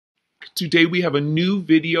Today we have a new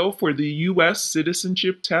video for the U.S.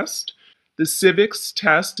 citizenship test. The Civics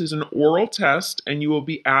test is an oral test and you will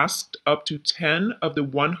be asked up to 10 of the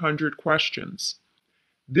 100 questions.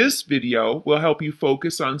 This video will help you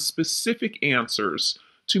focus on specific answers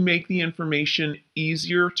to make the information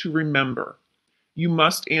easier to remember. You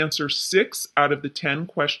must answer 6 out of the 10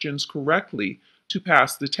 questions correctly to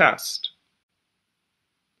pass the test.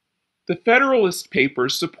 The Federalist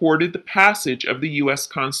Papers supported the passage of the U.S.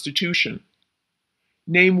 Constitution.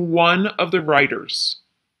 Name one of the writers.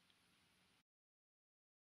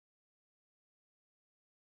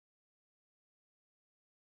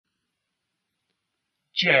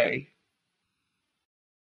 J.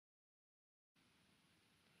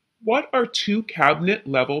 What are two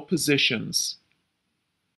cabinet-level positions?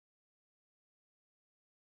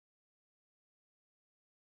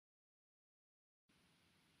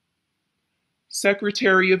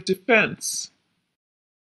 Secretary of Defense.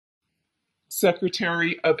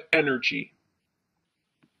 Secretary of Energy.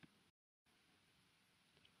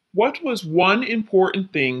 What was one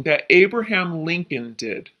important thing that Abraham Lincoln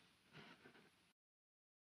did?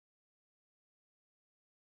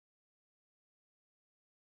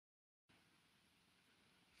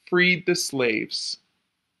 Freed the slaves.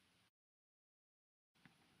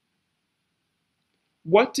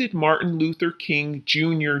 What did Martin Luther King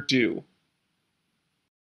Jr. do?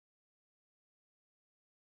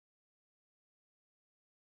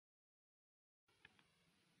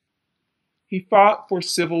 He fought for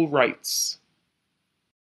civil rights.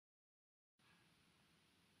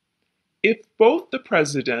 If both the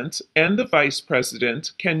president and the vice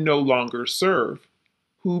president can no longer serve,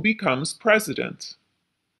 who becomes president?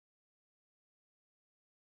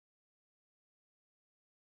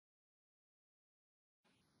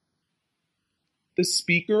 The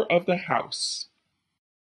Speaker of the House.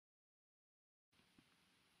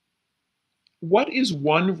 What is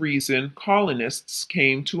one reason colonists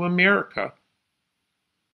came to America?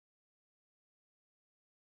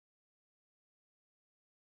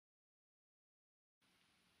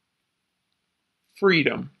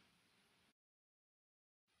 Freedom.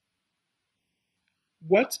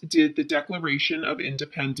 What did the Declaration of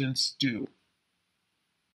Independence do?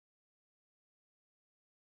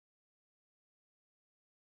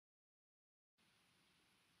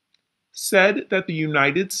 Said that the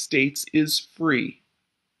United States is free.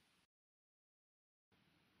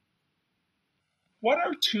 What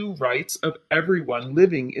are two rights of everyone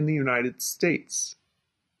living in the United States?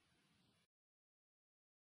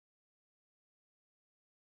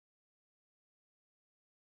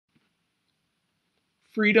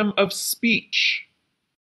 Freedom of speech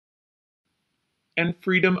and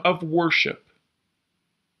freedom of worship.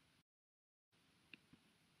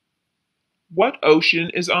 What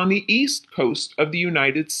ocean is on the east coast of the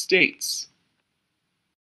United States?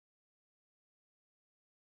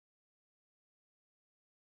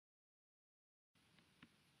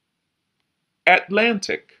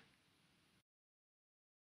 Atlantic.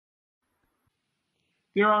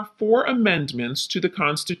 There are 4 amendments to the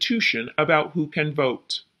Constitution about who can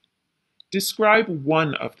vote. Describe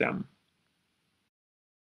one of them.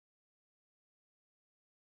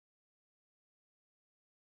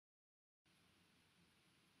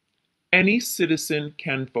 Any citizen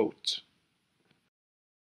can vote.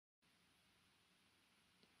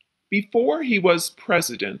 Before he was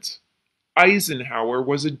president, Eisenhower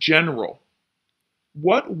was a general.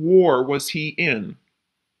 What war was he in?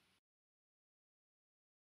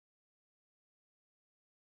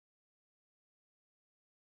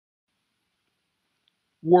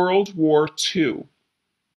 World War II.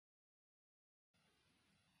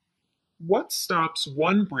 What stops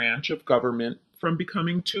one branch of government from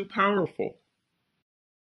becoming too powerful?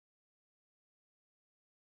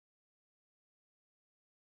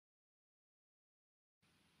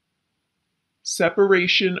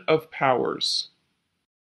 Separation of powers.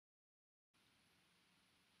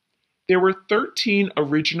 There were 13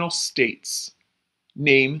 original states.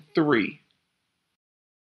 Name 3.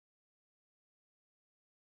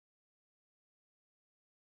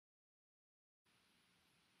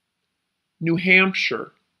 New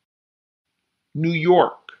Hampshire, New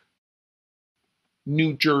York,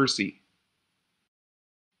 New Jersey.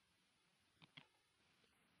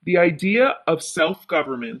 The idea of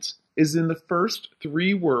self-government is in the first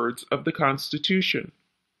 3 words of the Constitution.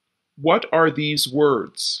 What are these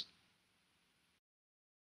words?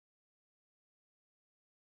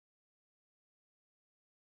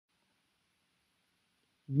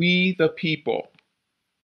 We the people.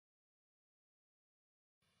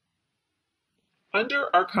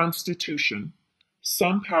 Under our Constitution,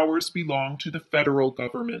 Some powers belong to the federal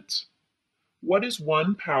government. What is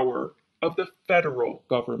one power of the federal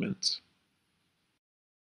government?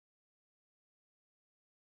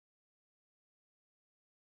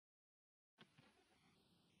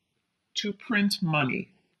 To print money.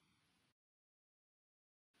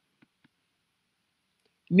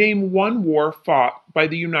 Name one war fought by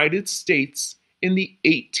the United States in the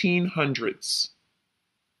 1800s.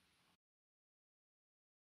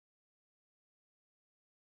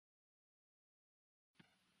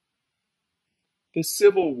 The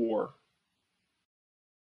Civil War.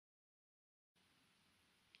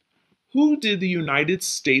 Who did the United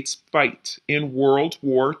States fight in World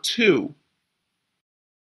War II?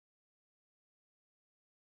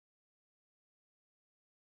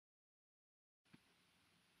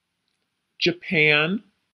 Japan,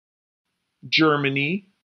 Germany,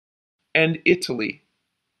 and Italy.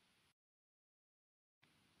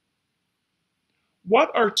 What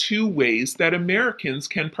are two ways that Americans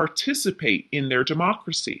can participate in their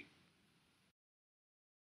democracy?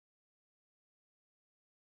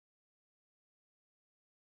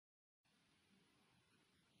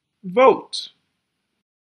 Vote.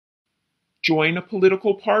 Join a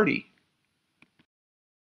political party.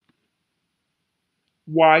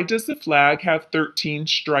 Why does the flag have 13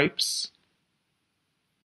 stripes?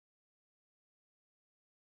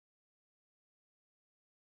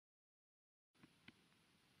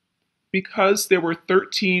 Because there were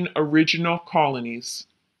 13 original colonies.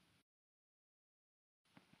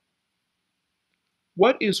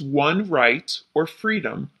 What is one right or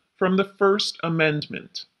freedom from the First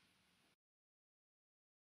Amendment?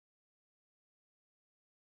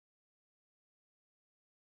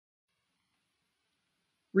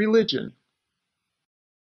 Religion.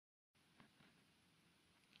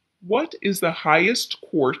 What is the highest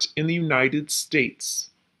court in the United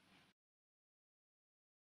States?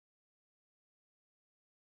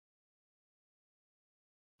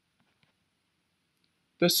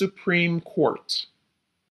 The Supreme Court.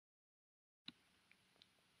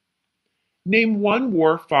 Name one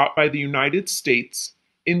war fought by the United States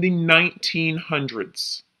in the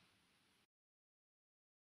 1900s.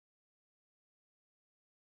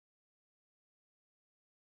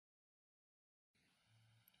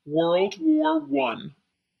 World War I.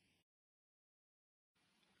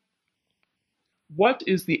 What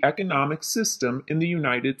is the economic system in the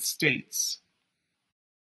United States?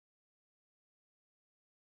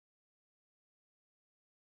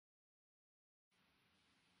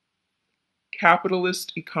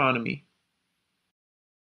 Capitalist economy.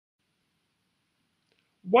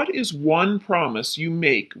 What is one promise you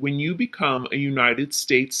make when you become a United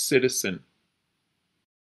States citizen?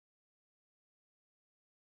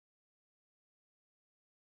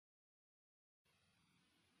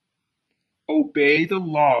 Obey the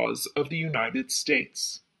laws of the United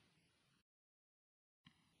States.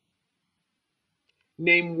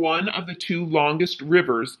 Name one of the two longest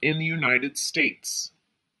rivers in the United States.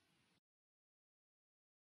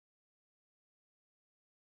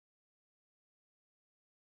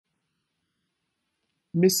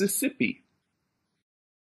 Mississippi.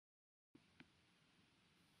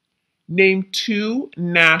 Name two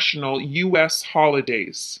national U.S.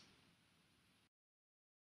 holidays.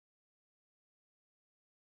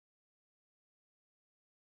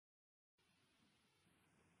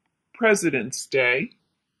 President's Day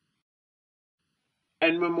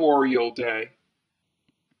and Memorial Day.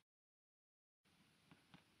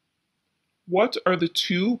 What are the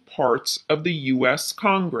two parts of the U.S.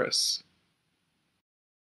 Congress?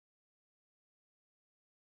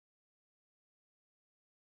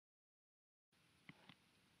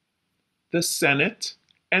 The Senate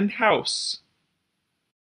and House.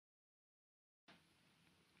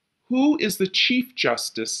 Who is the Chief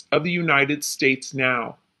Justice of the United States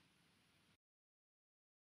now?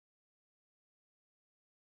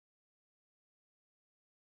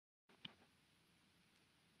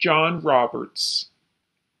 John Roberts.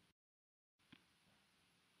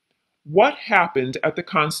 What happened at the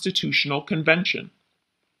Constitutional Convention?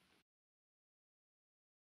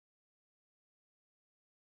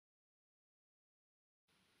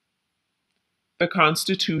 The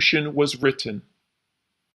Constitution was written.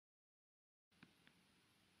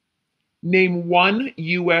 Name one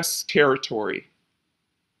U.S. territory.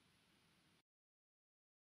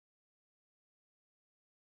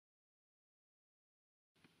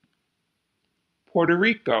 Puerto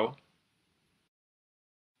Rico.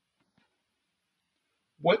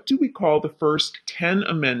 What do we call the first 10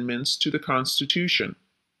 amendments to the Constitution?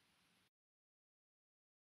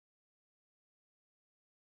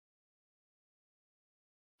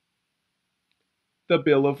 The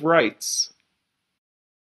Bill of Rights.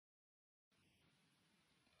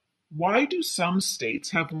 Why do some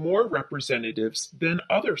states have more representatives than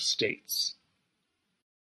other states?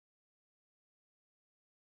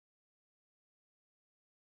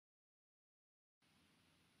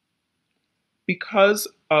 Because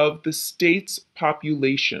of the state's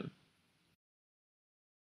population.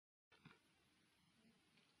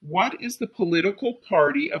 What is the political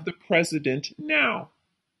party of the president now?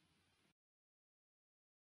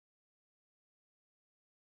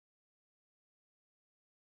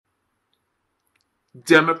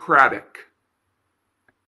 Democratic.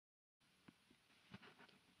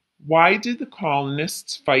 Why did the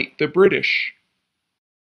colonists fight the British?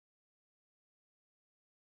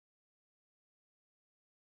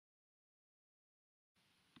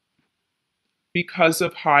 Because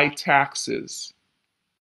of high taxes.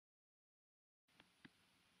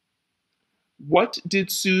 What did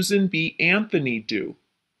Susan B. Anthony do?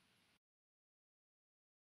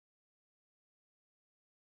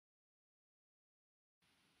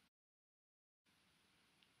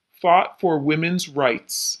 Fought for women's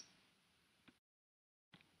rights.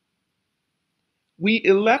 We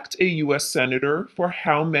elect a U.S. Senator for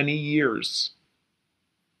how many years?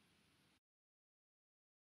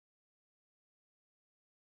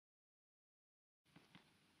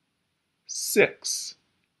 6.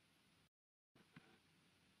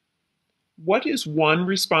 What is one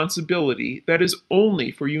responsibility that is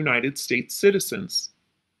only for United States citizens?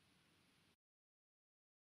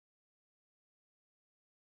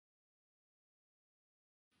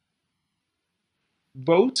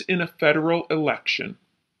 Vote in a federal election.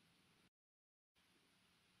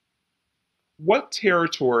 What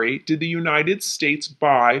territory did the United States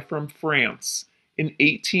buy from France in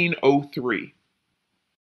 1803?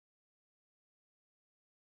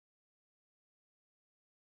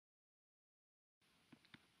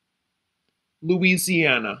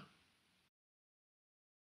 Louisiana.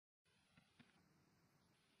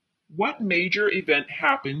 What major event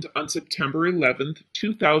happened on September 11th,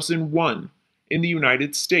 2001 in the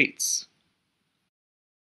United States?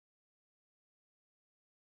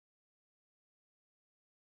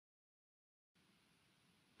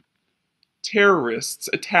 Terrorists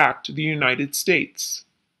attacked the United States.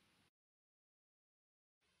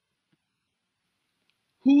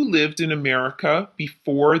 Who lived in America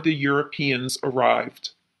before the Europeans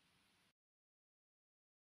arrived?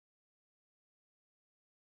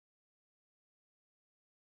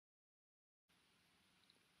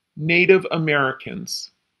 Native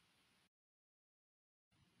Americans.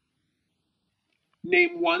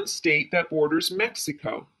 Name one state that borders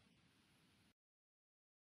Mexico.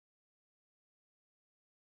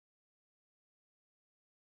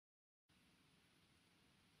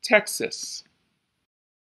 Texas.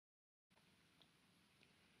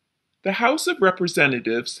 The House of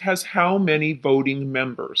Representatives has how many voting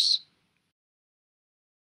members?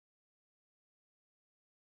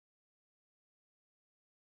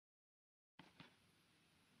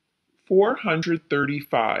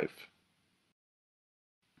 435.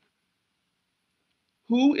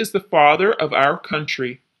 Who is the father of our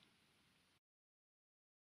country?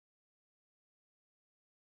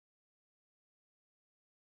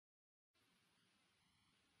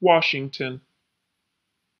 Washington.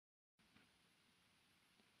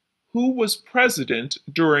 Who was president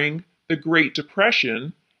during the Great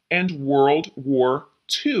Depression and World War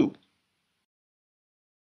II?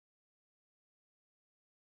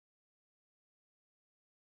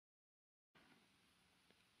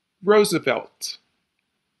 Roosevelt.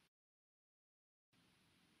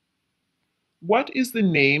 What is the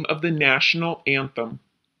name of the national anthem?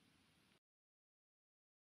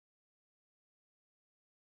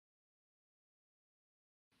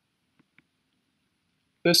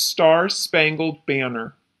 The Star-Spangled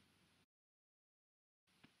Banner.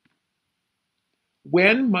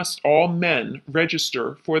 When must all men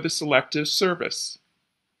register for the Selective Service?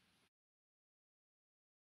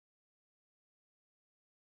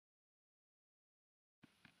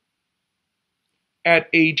 At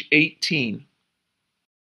age 18.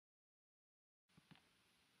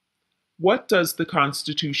 What does the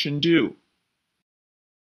Constitution do?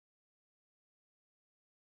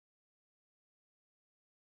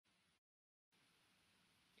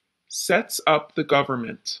 Sets up the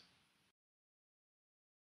government.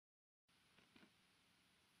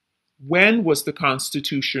 When was the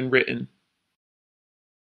Constitution written?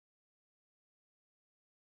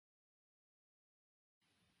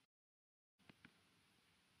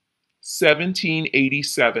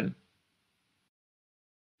 1787.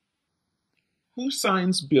 Who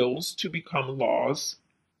signs bills to become laws?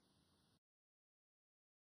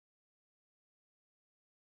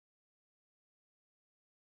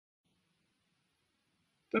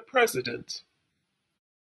 The President.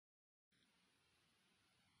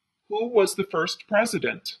 Who was the first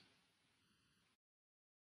president?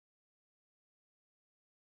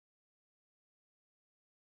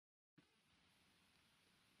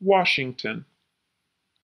 Washington.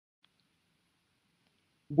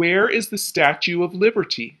 Where is the Statue of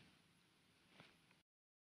Liberty?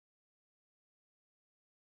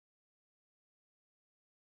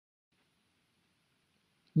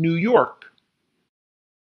 New York.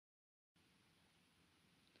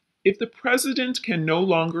 If the president can no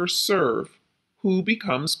longer serve, who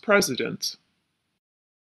becomes president?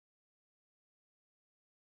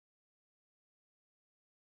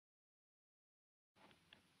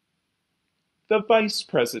 The vice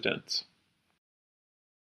president.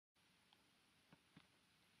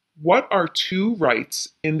 What are two rights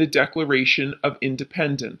in the Declaration of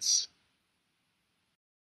Independence?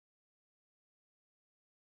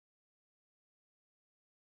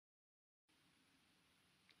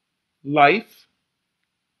 Life,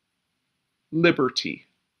 liberty.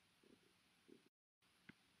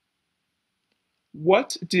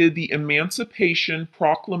 What did the Emancipation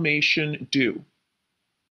Proclamation do?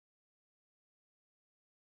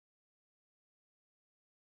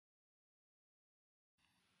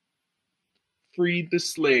 Freed the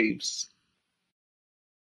slaves.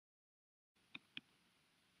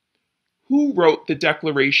 Who wrote the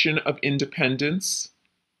Declaration of Independence?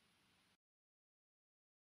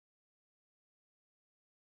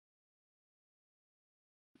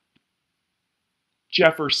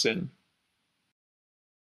 Jefferson.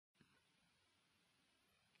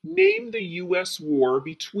 Name the U.S. war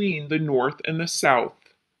between the North and the South.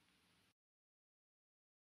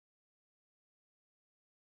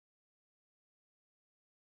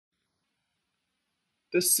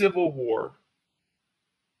 The Civil War.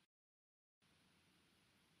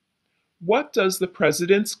 What does the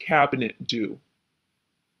President's Cabinet do?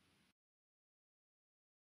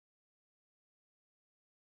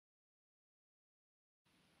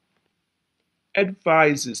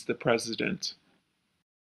 Advises the President.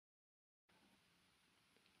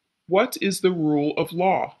 What is the rule of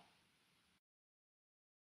law?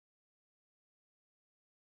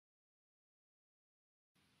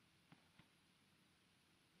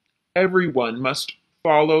 Everyone must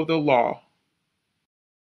follow the law.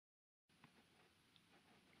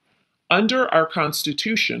 Under our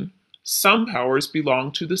Constitution, some powers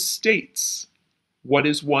belong to the states. What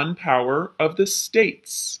is one power of the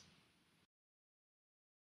states?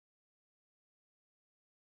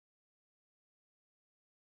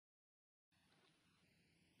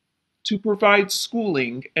 To provide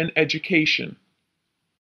schooling and education.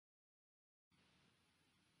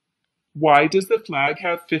 Why does the flag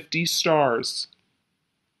have 50 stars?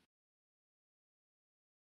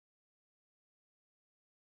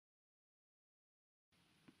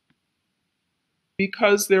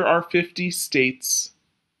 Because there are 50 states.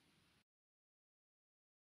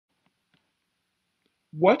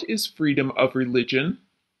 What is freedom of religion?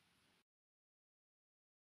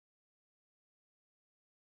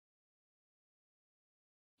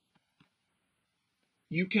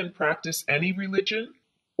 You can practice any religion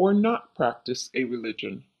or not practice a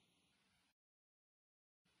religion.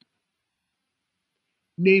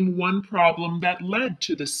 Name one problem that led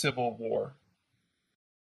to the Civil War.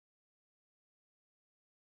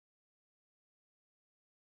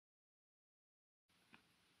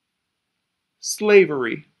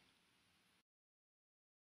 Slavery.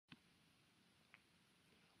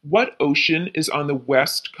 What ocean is on the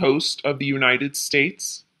west coast of the United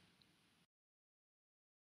States?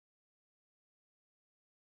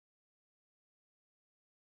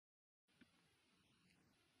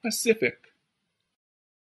 Pacific.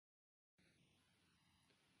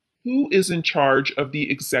 Who is in charge of the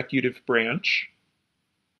executive branch?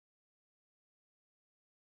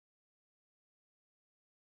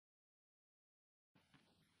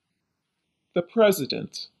 The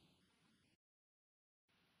President.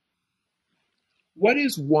 What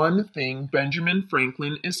is one thing Benjamin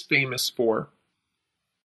Franklin is famous for?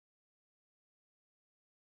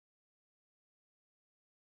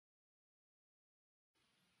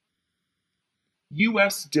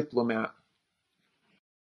 U.S. diplomat.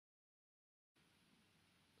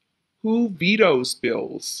 Who vetoes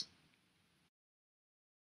bills?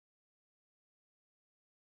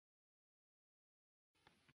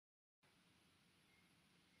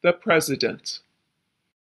 The President.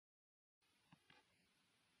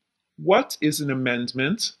 What is an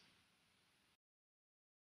amendment?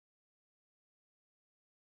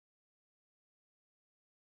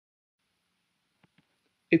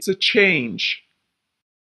 It's a change.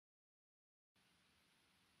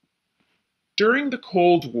 During the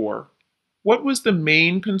Cold War, what was the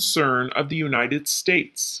main concern of the United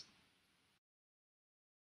States?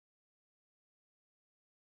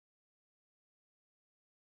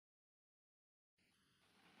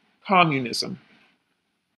 Communism.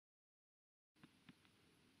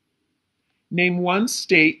 Name one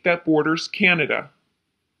state that borders Canada.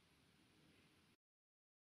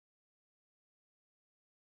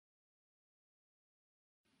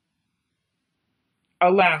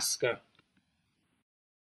 Alaska.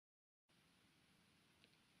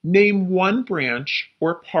 Name one branch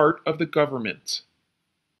or part of the government.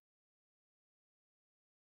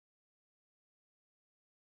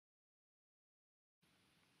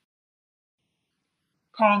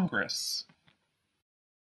 Congress.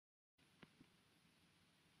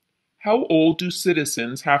 How old do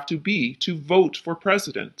citizens have to be to vote for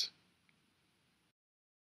president?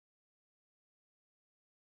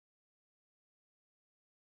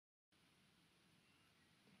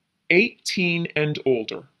 18 and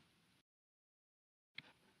older.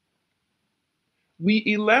 We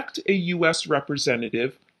elect a U.S.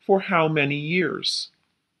 representative for how many years?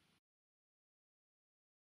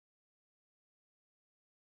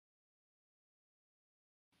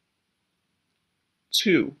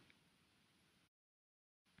 2.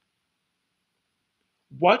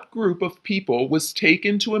 What group of people was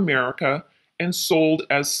taken to America and sold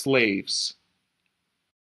as slaves?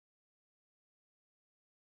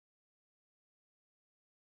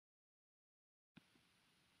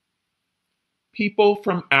 People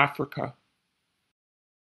from Africa.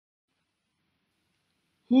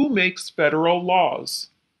 Who makes federal laws?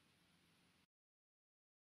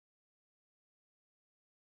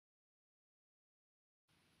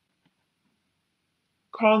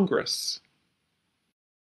 Congress.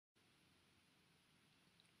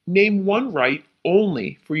 Name one right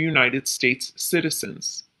only for United States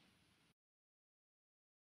citizens.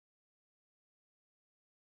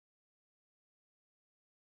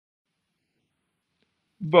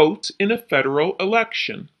 Vote in a federal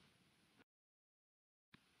election.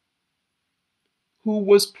 Who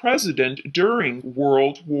was president during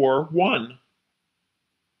World War I?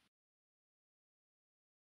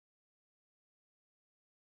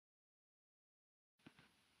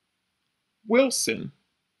 Wilson.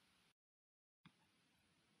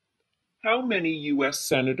 How many U.S.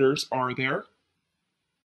 senators are there?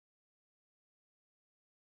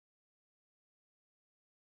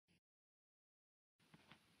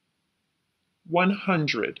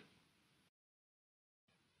 100.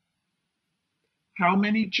 How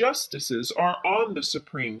many justices are on the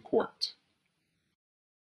Supreme Court?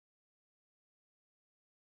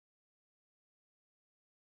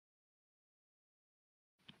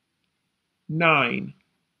 9.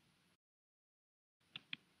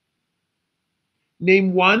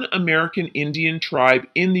 Name one American Indian tribe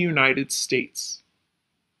in the United States.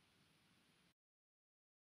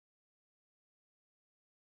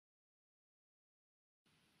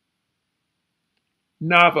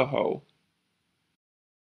 Navajo.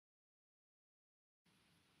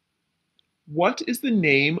 What is the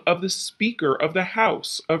name of the Speaker of the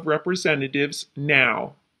House of Representatives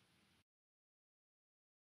now?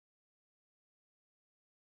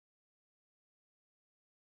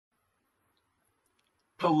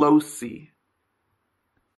 Pelosi.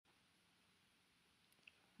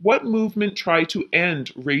 What movement tried to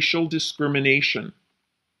end racial discrimination?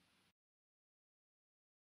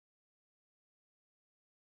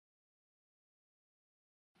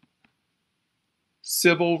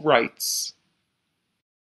 Civil rights.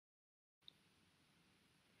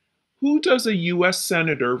 Who does a U.S.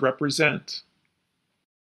 Senator represent?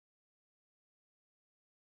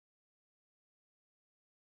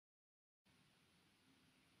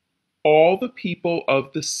 All the people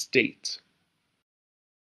of the state.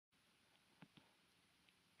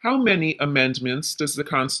 How many amendments does the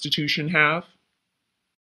Constitution have?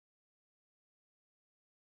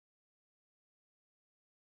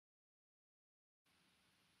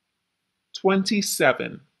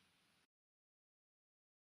 27.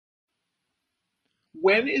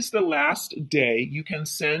 When is the last day you can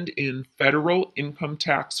send in federal income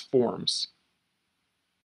tax forms?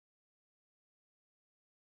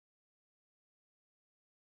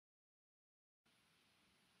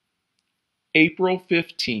 April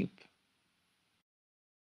 15th.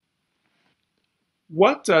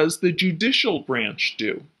 What does the judicial branch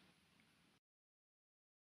do?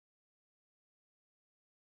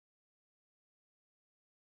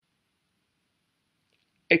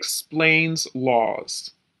 Explains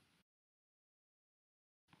laws.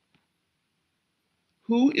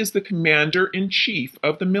 Who is the commander in chief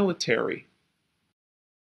of the military?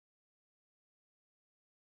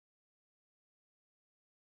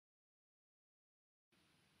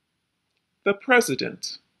 The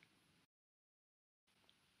President.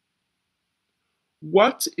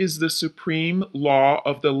 What is the supreme law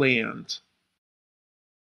of the land?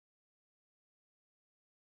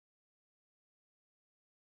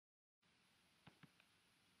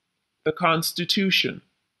 The Constitution.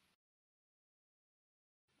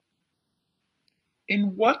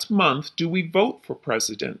 In what month do we vote for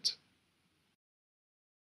president?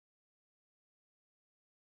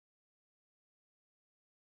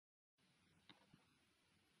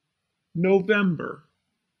 November.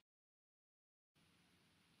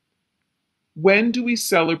 When do we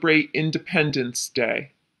celebrate Independence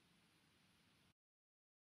Day?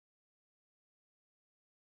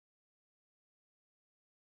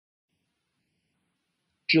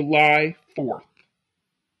 July 4th.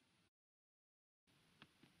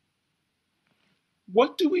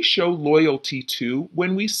 What do we show loyalty to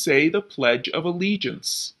when we say the Pledge of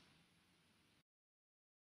Allegiance?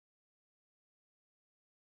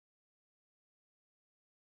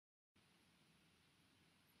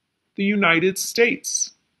 The United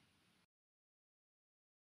States.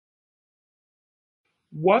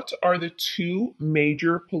 What are the two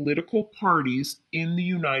major political parties in the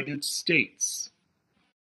United States?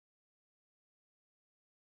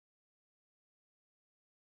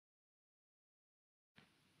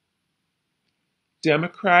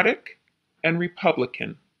 Democratic and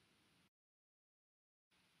Republican.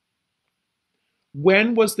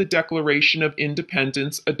 When was the Declaration of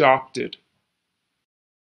Independence adopted?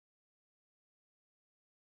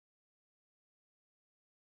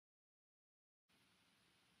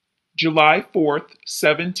 July 4th,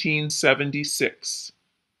 1776.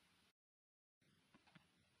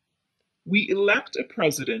 We elect a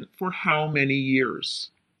president for how many years?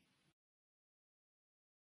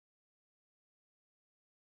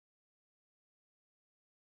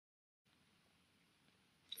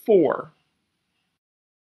 4.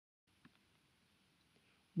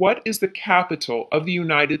 What is the capital of the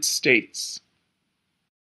United States?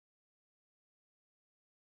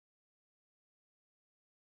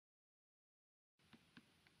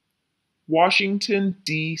 Washington,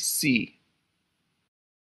 D.C.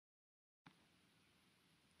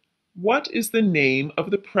 What is the name of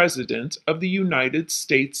the President of the United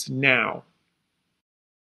States now?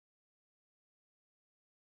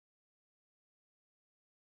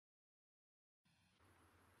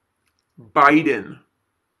 Biden.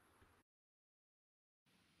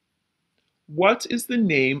 What is the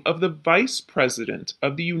name of the Vice President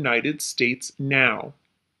of the United States now?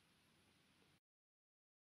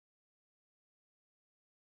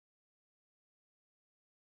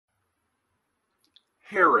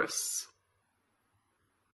 Harris.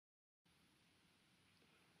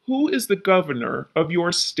 Who is the governor of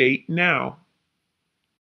your state now?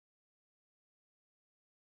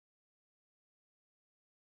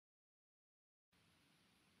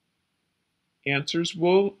 Answers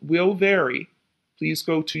will vary. Please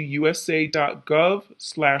go to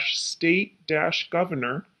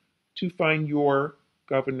usa.gov/state-governor to find your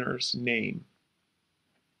governor's name.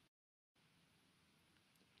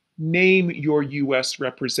 Name your U.S.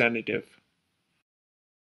 representative.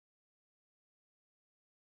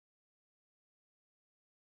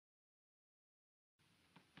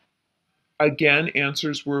 Again,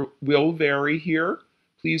 answers will vary here.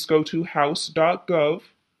 Please go to house.gov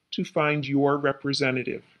to find your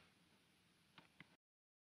representative.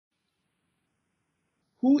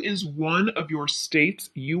 Who is one of your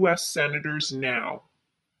state's U.S. senators now?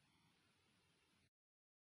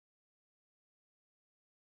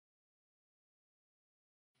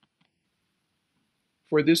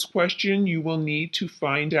 For this question, you will need to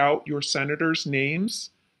find out your senators' names.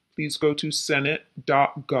 Please go to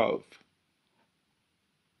senate.gov.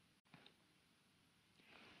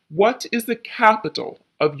 What is the capital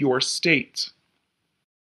of your state?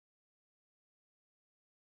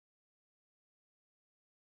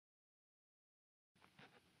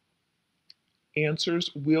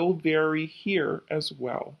 Answers will vary here as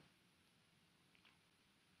well.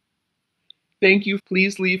 Thank you.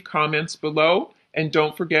 Please leave comments below and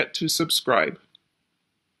don't forget to subscribe.